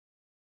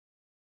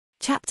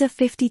Chapter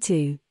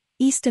 52,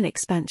 Eastern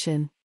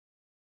Expansion.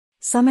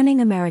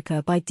 Summoning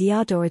America by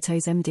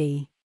Diosdoritos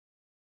MD.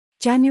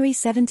 January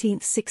 17,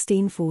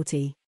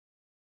 1640.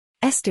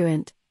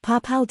 Esturant,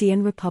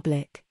 Papaldian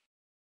Republic.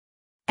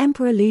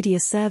 Emperor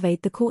Ludius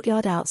surveyed the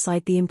courtyard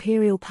outside the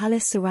imperial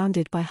palace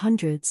surrounded by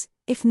hundreds,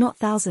 if not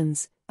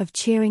thousands, of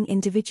cheering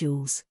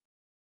individuals.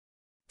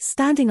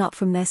 Standing up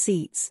from their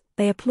seats,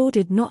 they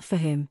applauded not for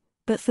him,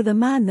 but for the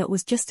man that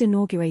was just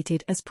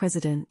inaugurated as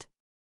president.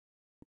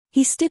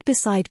 He stood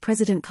beside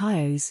President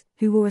Chios,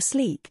 who wore a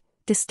sleek,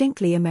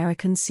 distinctly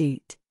American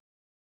suit.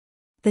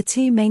 The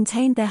two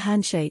maintained their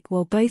handshake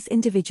while both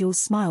individuals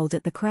smiled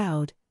at the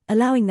crowd,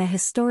 allowing their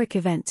historic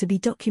event to be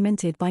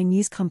documented by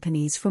news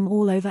companies from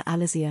all over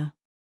Alysia.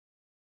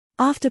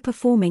 After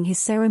performing his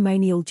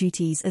ceremonial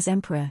duties as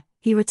emperor,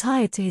 he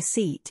retired to his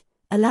seat,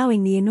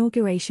 allowing the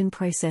inauguration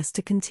process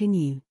to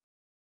continue.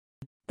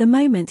 The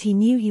moment he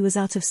knew he was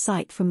out of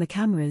sight from the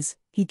cameras,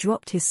 he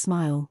dropped his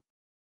smile.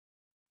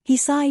 He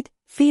sighed,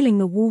 feeling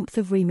the warmth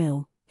of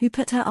Remil, who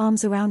put her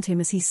arms around him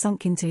as he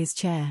sunk into his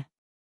chair.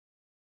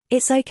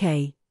 "It's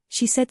okay,"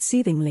 she said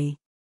soothingly.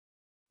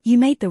 "You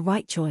made the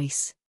right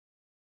choice.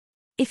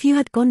 If you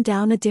had gone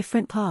down a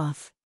different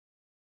path,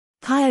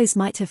 Chios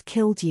might have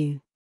killed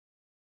you.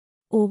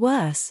 Or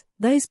worse,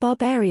 those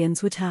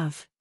barbarians would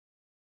have."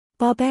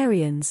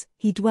 Barbarians,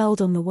 he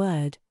dwelled on the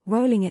word,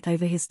 rolling it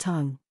over his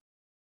tongue.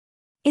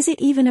 Is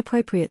it even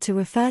appropriate to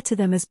refer to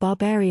them as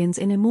barbarians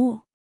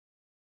anymore?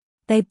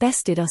 They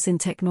bested us in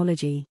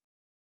technology.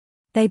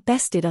 They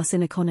bested us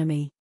in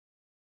economy.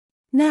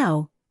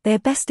 Now, they're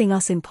besting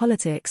us in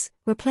politics,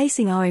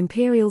 replacing our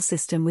imperial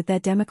system with their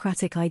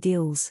democratic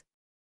ideals.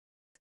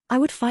 I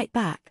would fight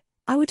back,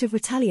 I would have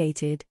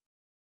retaliated.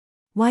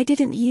 Why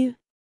didn't you?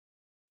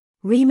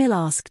 Remil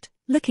asked,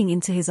 looking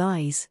into his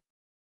eyes.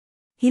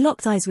 He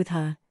locked eyes with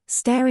her,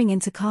 staring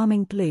into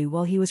calming blue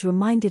while he was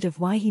reminded of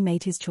why he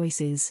made his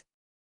choices.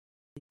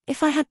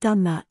 If I had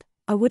done that,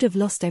 I would have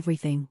lost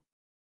everything.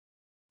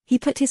 He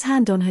put his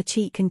hand on her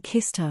cheek and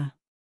kissed her.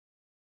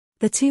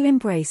 The two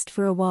embraced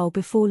for a while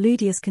before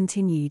Ludius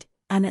continued,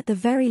 "And at the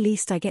very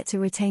least I get to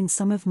retain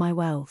some of my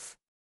wealth.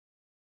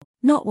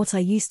 Not what I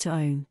used to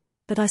own,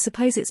 but I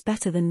suppose it's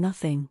better than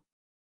nothing."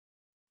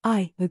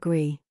 "I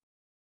agree.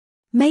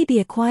 Maybe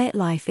a quiet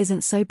life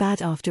isn't so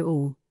bad after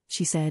all,"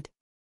 she said.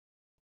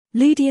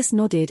 Ludius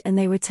nodded and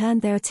they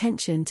returned their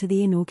attention to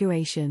the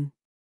inauguration.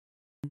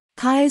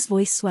 Chios'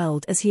 voice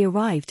swelled as he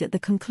arrived at the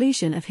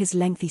conclusion of his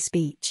lengthy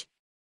speech.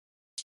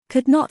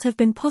 Could not have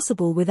been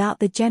possible without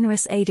the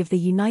generous aid of the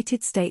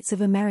United States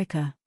of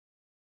America.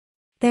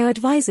 Their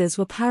advisors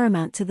were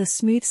paramount to the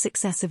smooth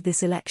success of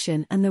this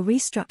election and the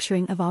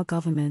restructuring of our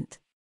government.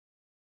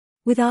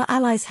 With our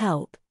allies'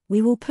 help,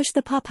 we will push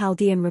the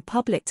Papaldian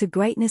Republic to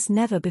greatness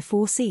never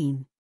before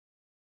seen.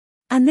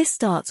 And this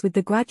starts with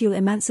the gradual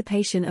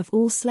emancipation of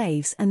all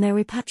slaves and their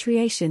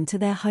repatriation to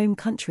their home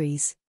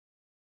countries.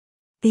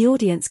 The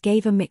audience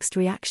gave a mixed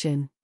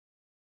reaction.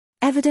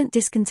 Evident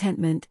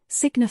discontentment,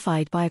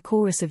 signified by a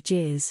chorus of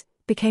jeers,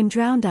 became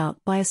drowned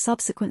out by a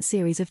subsequent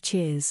series of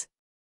cheers.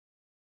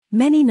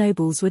 Many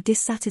nobles were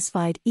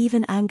dissatisfied,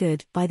 even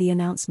angered, by the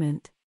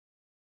announcement.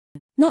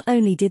 Not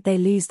only did they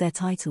lose their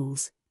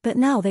titles, but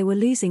now they were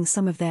losing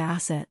some of their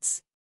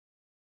assets.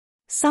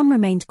 Some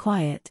remained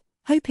quiet,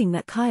 hoping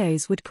that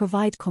Chios would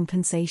provide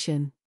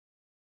compensation.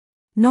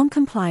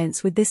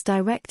 Non-compliance with this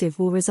directive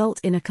will result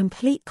in a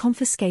complete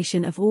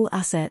confiscation of all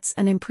assets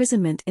and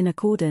imprisonment in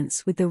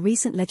accordance with the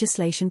recent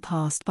legislation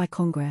passed by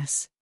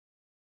Congress.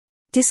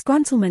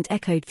 Disgruntlement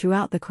echoed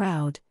throughout the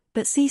crowd,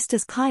 but ceased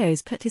as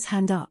Chios put his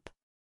hand up.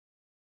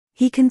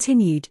 He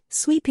continued,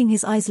 sweeping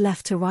his eyes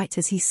left to right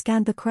as he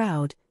scanned the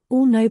crowd,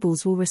 "All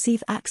nobles will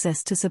receive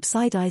access to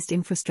subsidized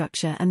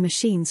infrastructure and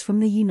machines from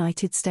the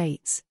United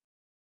States.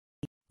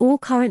 All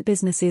current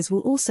businesses will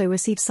also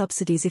receive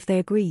subsidies if they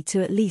agree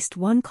to at least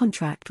one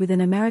contract with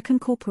an American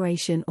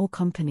corporation or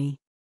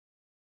company."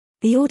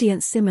 The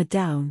audience simmered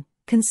down,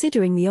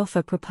 considering the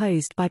offer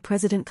proposed by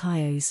President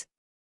Chios.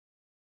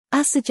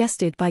 As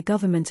suggested by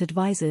government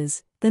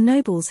advisors, the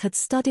nobles had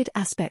studied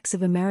aspects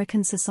of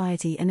American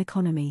society and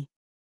economy.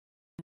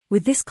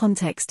 With this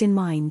context in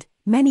mind,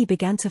 many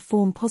began to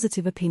form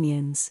positive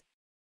opinions.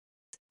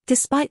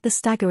 Despite the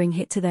staggering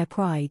hit to their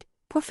pride,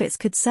 profits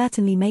could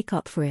certainly make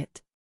up for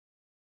it.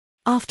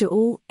 After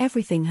all,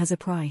 everything has a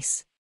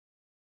price.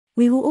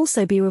 We will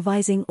also be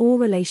revising all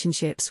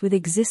relationships with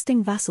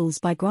existing vassals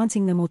by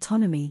granting them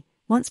autonomy,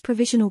 once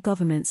provisional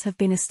governments have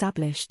been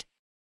established.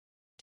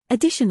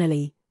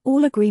 Additionally,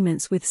 all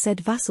agreements with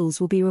said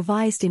vassals will be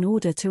revised in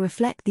order to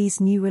reflect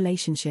these new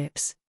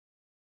relationships.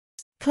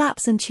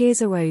 Claps and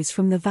cheers arose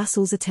from the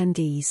vassals'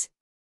 attendees.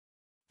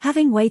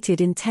 Having waited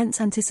in tense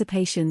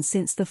anticipation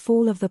since the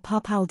fall of the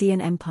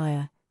Papaldian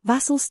Empire,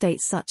 vassal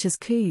states such as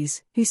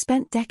Kuz, who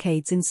spent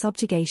decades in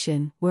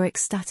subjugation, were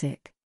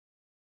ecstatic.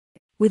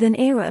 With an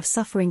era of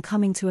suffering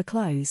coming to a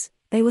close,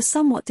 they were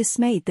somewhat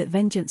dismayed that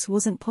vengeance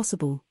wasn't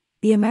possible.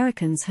 The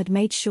Americans had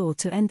made sure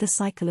to end the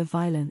cycle of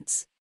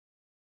violence.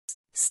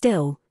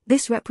 Still,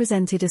 this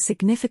represented a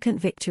significant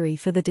victory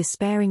for the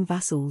despairing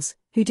vassals,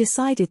 who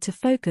decided to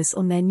focus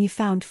on their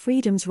newfound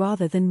freedoms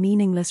rather than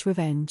meaningless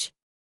revenge.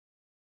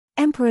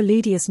 Emperor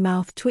Ludius'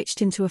 mouth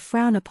twitched into a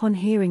frown upon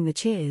hearing the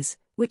cheers,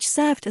 which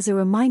served as a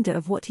reminder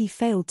of what he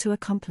failed to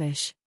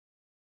accomplish.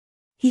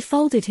 He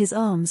folded his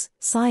arms,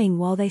 sighing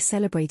while they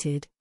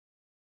celebrated.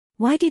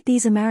 Why did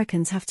these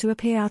Americans have to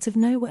appear out of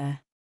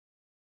nowhere?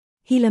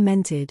 He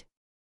lamented.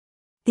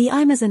 The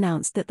Imers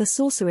announced that the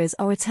sorcerers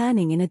are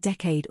returning in a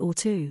decade or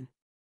two.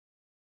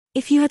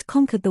 If you had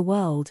conquered the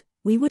world,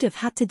 we would have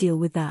had to deal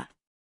with that.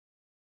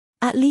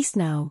 At least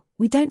now,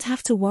 we don't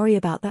have to worry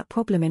about that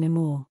problem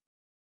anymore.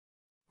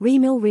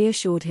 Remil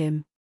reassured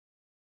him.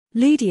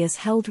 Ludius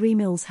held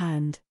Remil's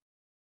hand.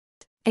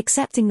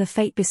 Accepting the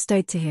fate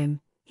bestowed to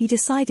him, he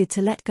decided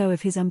to let go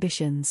of his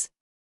ambitions.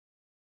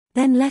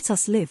 Then let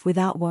us live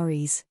without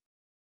worries.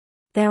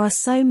 There are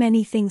so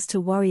many things to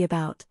worry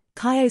about,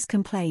 Chios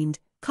complained,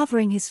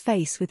 covering his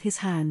face with his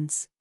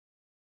hands.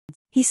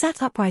 He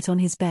sat upright on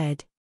his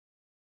bed.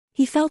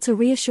 He felt a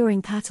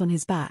reassuring pat on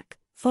his back,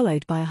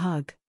 followed by a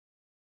hug.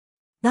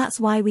 That's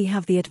why we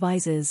have the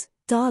advisors,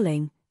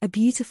 darling, a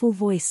beautiful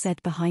voice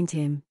said behind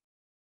him.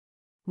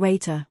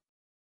 Rhetor.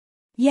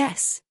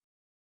 Yes.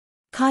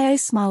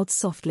 Chios smiled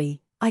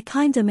softly. I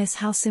kinda miss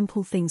how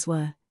simple things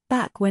were,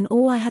 back when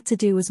all I had to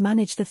do was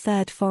manage the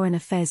Third Foreign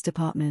Affairs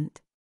Department.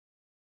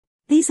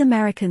 These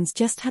Americans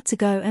just had to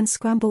go and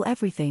scramble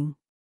everything.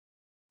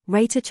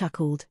 Rhetor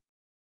chuckled.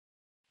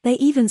 They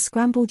even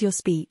scrambled your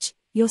speech,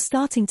 you're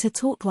starting to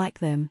talk like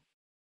them.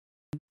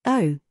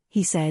 Oh,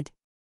 he said.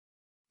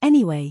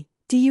 Anyway,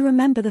 do you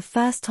remember the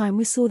first time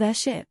we saw their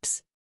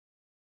ships?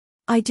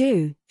 I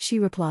do, she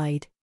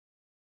replied.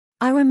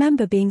 I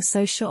remember being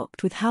so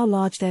shocked with how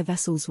large their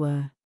vessels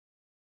were.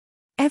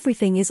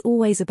 Everything is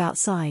always about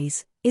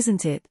size,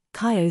 isn't it?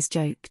 Chios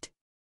joked.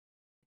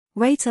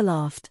 Rhetor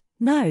laughed.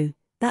 No,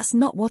 that's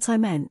not what I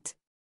meant.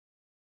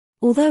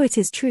 Although it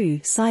is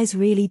true, size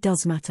really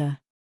does matter.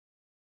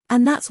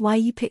 And that's why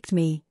you picked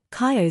me,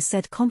 Chios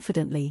said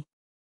confidently.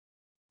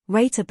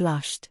 Rhetor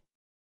blushed.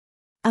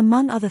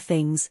 Among other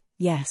things,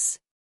 yes.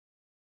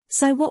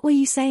 So what were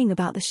you saying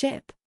about the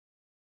ship?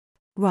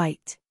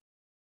 Right.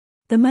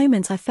 The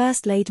moment I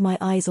first laid my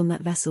eyes on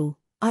that vessel,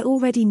 I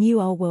already knew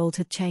our world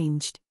had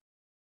changed.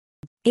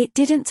 It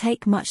didn't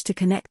take much to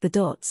connect the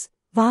dots,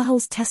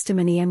 Vahal's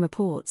testimony and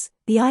reports,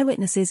 the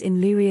eyewitnesses in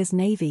Luria's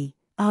navy,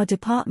 our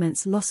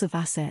department's loss of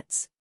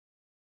assets.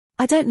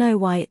 I don't know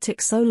why it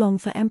took so long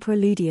for Emperor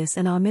Ludius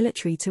and our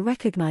military to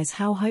recognize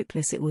how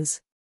hopeless it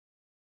was.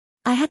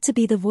 I had to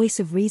be the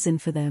voice of reason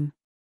for them.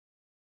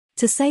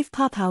 To save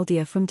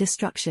Parpaldia from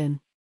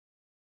destruction.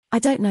 I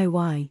don't know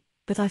why,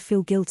 but I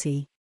feel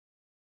guilty.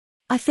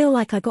 I feel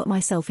like I got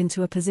myself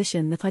into a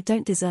position that I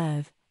don't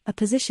deserve, a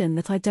position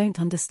that I don't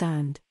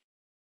understand.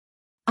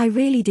 I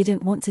really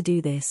didn't want to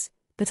do this,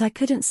 but I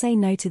couldn't say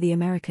no to the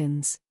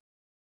Americans.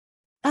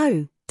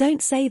 Oh,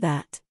 don't say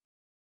that.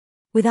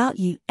 Without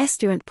you,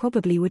 Esturant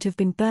probably would have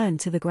been burned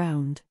to the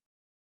ground.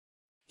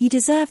 You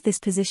deserve this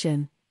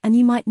position, and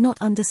you might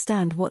not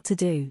understand what to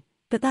do,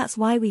 but that's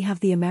why we have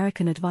the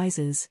American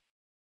advisors.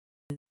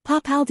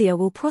 Parpaldia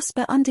will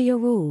prosper under your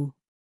rule.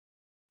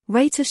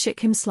 Rhetor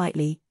shook him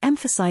slightly,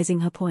 emphasizing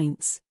her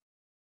points.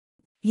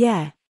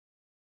 Yeah.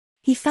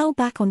 He fell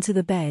back onto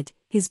the bed,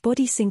 his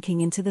body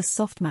sinking into the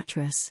soft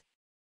mattress.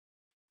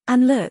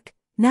 And look,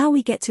 now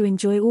we get to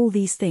enjoy all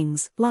these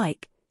things,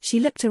 like, she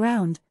looked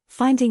around,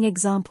 finding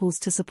examples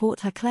to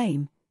support her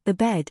claim, the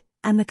bed,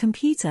 and the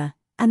computer,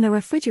 and the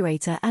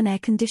refrigerator and air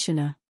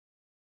conditioner.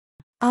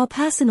 Our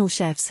personal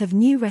chefs have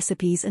new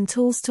recipes and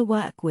tools to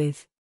work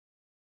with.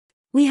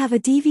 We have a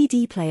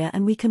DVD player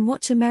and we can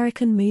watch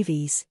American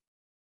movies.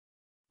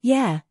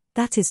 Yeah,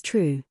 that is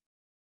true.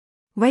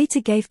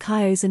 Rhetor gave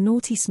Chios a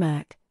naughty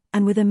smirk,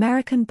 and with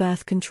American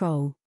birth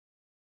control.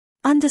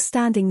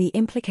 Understanding the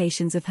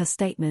implications of her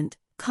statement,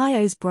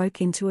 Chios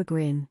broke into a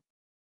grin.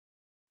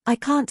 I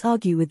can't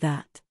argue with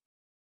that.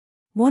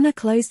 Wanna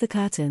close the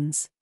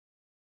curtains?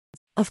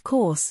 Of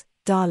course,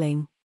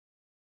 darling.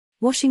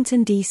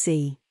 Washington,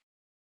 D.C.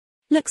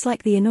 Looks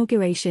like the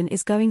inauguration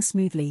is going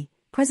smoothly,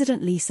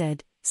 President Lee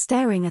said,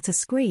 staring at a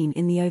screen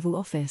in the Oval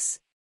Office.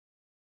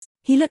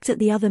 He looked at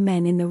the other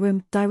men in the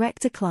room,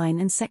 Director Klein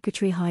and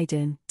Secretary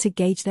Hayden, to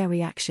gauge their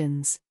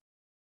reactions.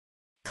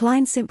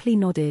 Klein simply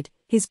nodded,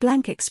 his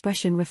blank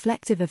expression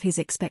reflective of his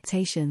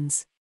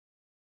expectations.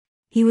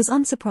 He was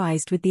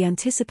unsurprised with the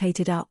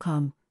anticipated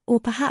outcome, or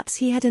perhaps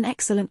he had an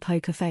excellent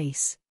poker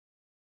face.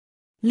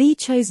 Lee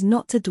chose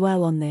not to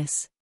dwell on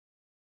this.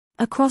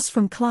 Across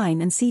from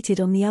Klein and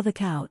seated on the other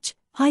couch,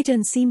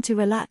 Hayden seemed to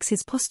relax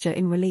his posture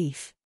in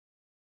relief.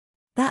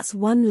 That's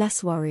one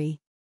less worry.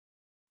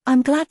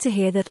 I'm glad to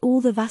hear that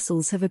all the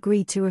vassals have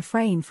agreed to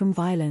refrain from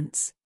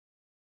violence.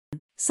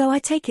 So I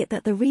take it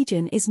that the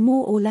region is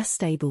more or less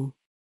stable.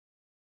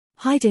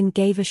 Hayden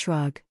gave a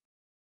shrug.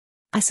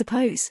 I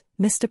suppose,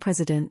 Mr.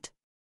 President.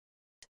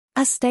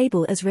 As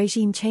stable as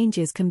regime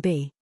changes can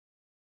be.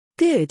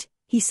 Good,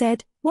 he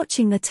said,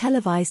 watching the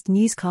televised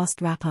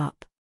newscast wrap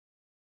up.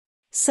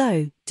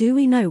 So, do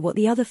we know what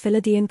the other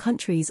Palladian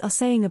countries are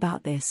saying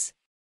about this?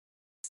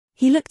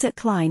 He looked at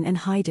Klein and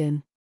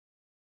Hayden.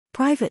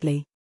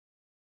 Privately.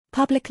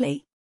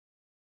 Publicly?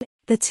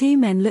 The two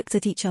men looked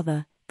at each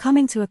other,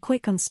 coming to a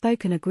quick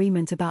unspoken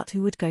agreement about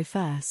who would go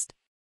first.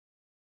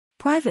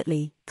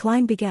 Privately,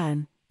 Klein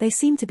began, they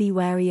seem to be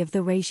wary of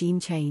the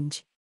regime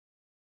change.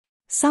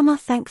 Some are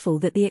thankful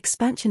that the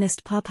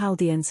expansionist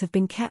Papaldians have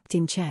been kept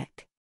in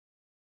check.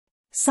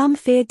 Some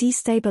fear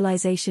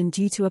destabilization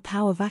due to a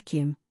power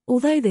vacuum,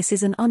 although this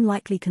is an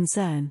unlikely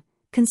concern,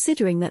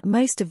 considering that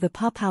most of the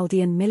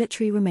Papaldian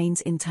military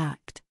remains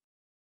intact.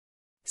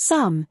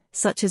 Some,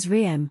 such as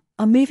Riem,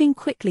 are moving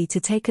quickly to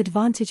take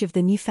advantage of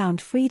the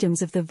newfound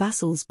freedoms of the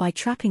vassals by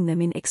trapping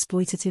them in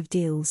exploitative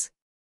deals.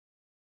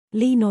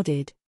 Lee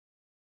nodded.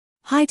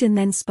 Hayden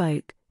then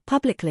spoke,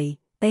 publicly,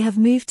 they have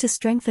moved to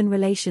strengthen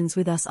relations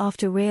with us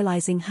after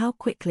realizing how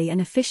quickly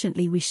and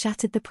efficiently we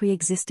shattered the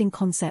pre-existing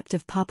concept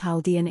of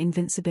Papaldian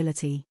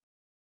invincibility.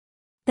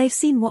 They've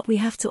seen what we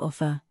have to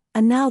offer,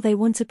 and now they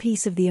want a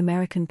piece of the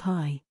American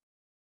pie.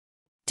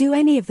 Do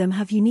any of them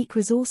have unique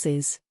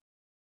resources?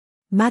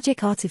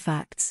 Magic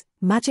artifacts,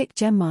 magic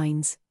gem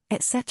mines,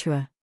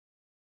 etc.?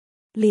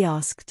 Lee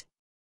asked.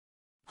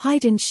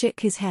 Hayden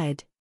shook his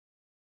head.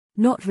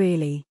 Not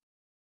really.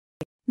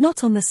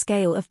 Not on the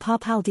scale of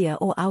Papaldia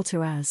or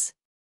Altaraz.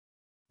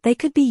 They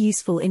could be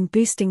useful in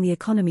boosting the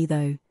economy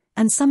though,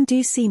 and some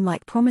do seem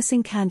like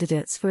promising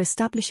candidates for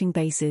establishing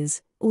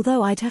bases,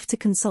 although I'd have to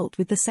consult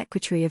with the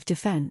Secretary of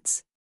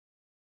Defense.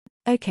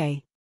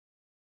 Okay.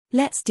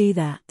 Let's do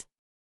that.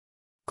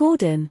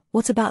 Gordon,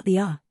 what about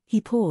the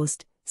he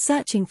paused,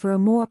 searching for a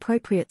more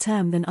appropriate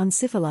term than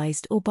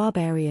uncivilized or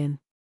barbarian.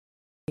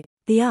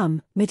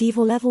 The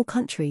medieval-level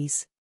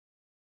countries.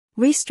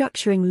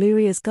 Restructuring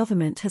Luria's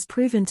government has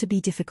proven to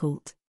be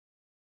difficult.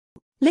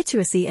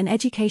 Literacy and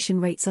education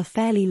rates are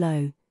fairly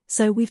low,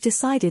 so we've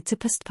decided to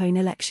postpone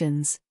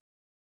elections.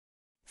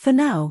 For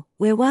now,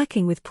 we're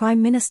working with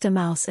Prime Minister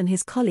Mouse and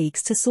his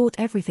colleagues to sort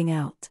everything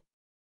out.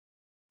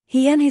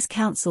 He and his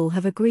council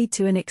have agreed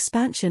to an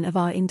expansion of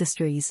our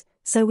industries,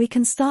 so we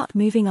can start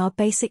moving our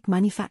basic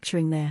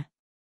manufacturing there.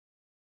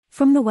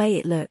 From the way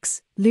it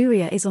looks,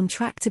 Luria is on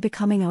track to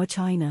becoming our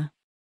China.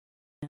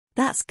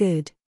 That's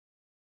good.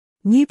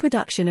 New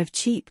production of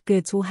cheap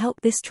goods will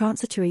help this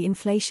transitory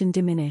inflation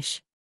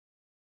diminish.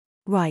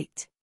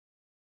 Right.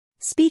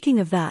 Speaking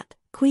of that,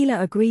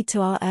 Quila agreed to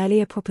our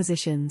earlier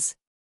propositions.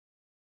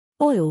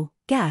 Oil,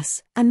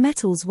 gas, and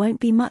metals won't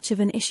be much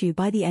of an issue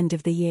by the end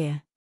of the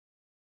year.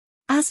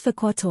 As for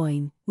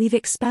Quatoin, we've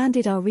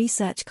expanded our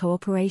research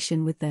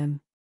cooperation with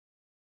them.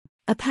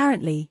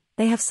 Apparently,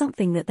 they have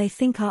something that they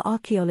think our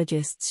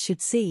archaeologists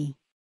should see.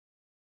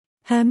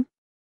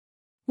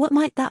 What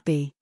might that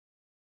be?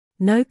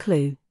 No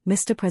clue,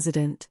 Mr.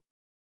 President.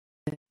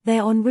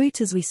 They're en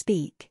route as we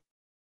speak.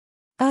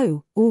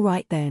 Oh, all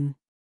right then.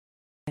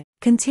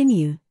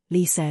 Continue,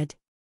 Lee said.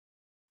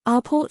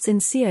 Our ports in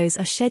Cios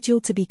are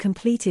scheduled to be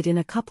completed in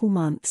a couple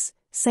months,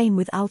 same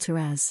with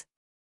Altaraz.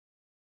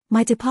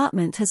 My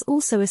department has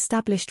also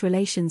established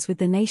relations with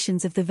the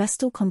nations of the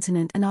Vestal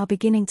continent and are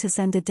beginning to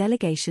send a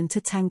delegation to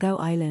Tango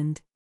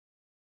Island.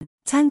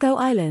 Tango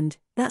Island,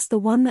 that's the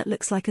one that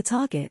looks like a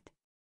target.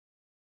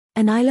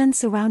 An island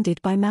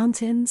surrounded by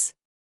mountains?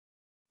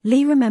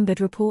 Lee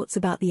remembered reports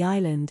about the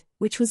island,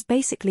 which was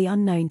basically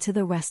unknown to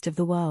the rest of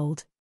the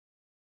world.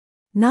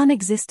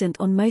 Non-existent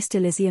on most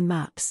Elysian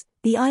maps,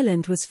 the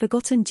island was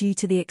forgotten due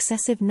to the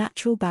excessive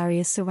natural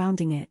barriers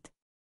surrounding it.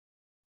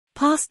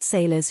 Past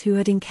sailors who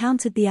had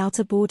encountered the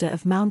outer border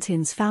of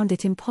mountains found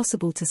it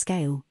impossible to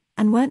scale,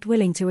 and weren't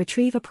willing to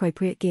retrieve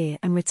appropriate gear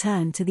and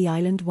return to the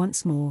island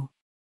once more.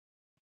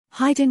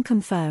 Hayden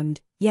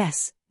confirmed,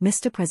 yes,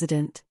 Mr.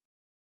 President.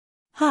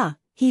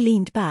 He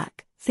leaned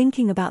back,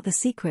 thinking about the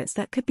secrets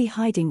that could be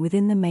hiding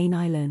within the main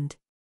island.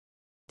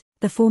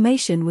 The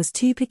formation was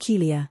too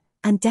peculiar,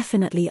 and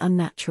definitely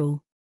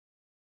unnatural.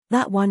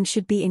 That one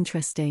should be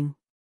interesting.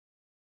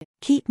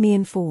 Keep me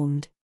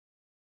informed.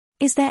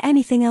 Is there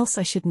anything else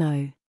I should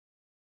know?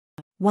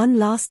 One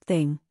last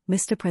thing,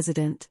 Mr.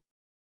 President.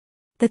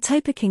 The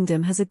Topa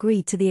Kingdom has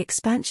agreed to the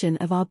expansion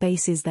of our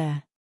bases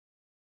there.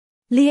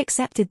 Lee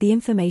accepted the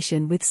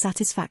information with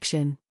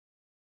satisfaction.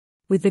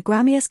 With the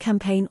Gramius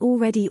campaign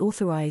already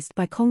authorized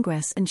by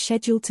Congress and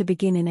scheduled to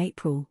begin in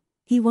April,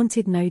 he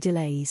wanted no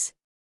delays.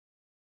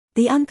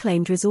 The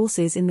unclaimed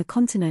resources in the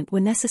continent were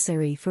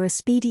necessary for a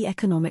speedy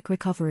economic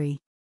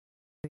recovery.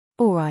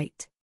 All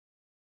right.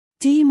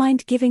 Do you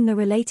mind giving the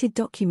related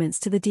documents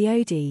to the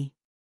DoD?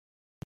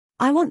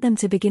 I want them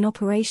to begin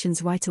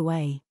operations right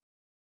away.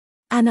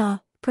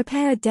 Anna,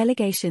 prepare a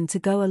delegation to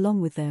go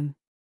along with them.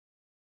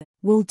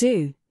 Will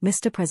do,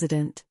 Mr.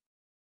 President.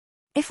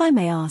 If I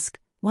may ask,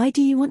 why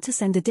do you want to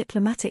send a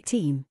diplomatic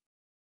team?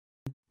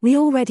 We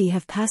already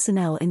have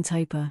personnel in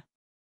Topa.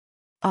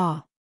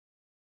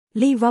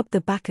 Lee rubbed the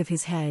back of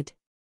his head.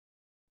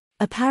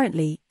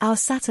 Apparently, our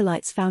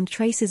satellites found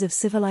traces of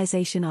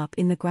civilization up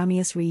in the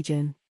Gramius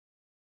region.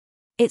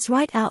 It's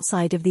right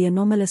outside of the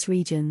anomalous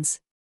regions.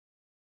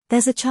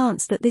 There's a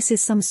chance that this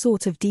is some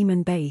sort of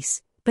demon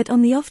base, But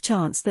on the off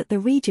chance that the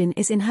region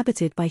is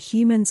inhabited by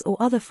humans or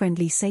other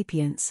friendly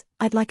sapients,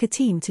 I'd like a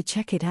team to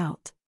check it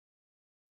out.